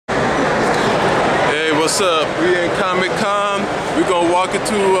what's up? We in Comic Con. We're gonna walk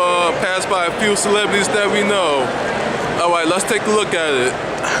into, pass by a few celebrities that we know. All right, let's take a look at it.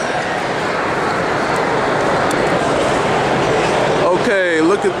 Okay,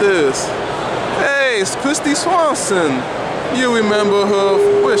 look at this. Hey, it's Kristy Swanson. You remember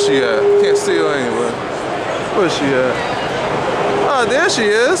her? Where's she at? Can't see her anywhere. Where's she at? Oh, there she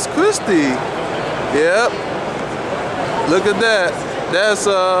is, Kristy. Yep. Look at that. That's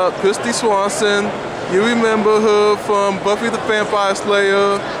Kristy Swanson. You remember her from Buffy the Vampire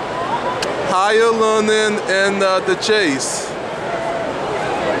Slayer, Higher Learning, and The Chase.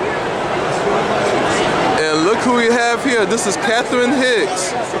 And look who we have here. This is Catherine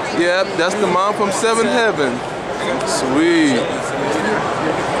Hicks. Yep, that's the mom from Seventh Heaven. Sweet.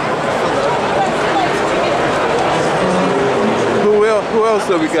 Who else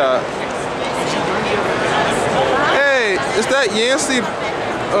have we got? Hey, is that Yancy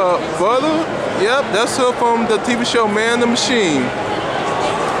Bulter? Yep, that's her from the TV show Man the Machine.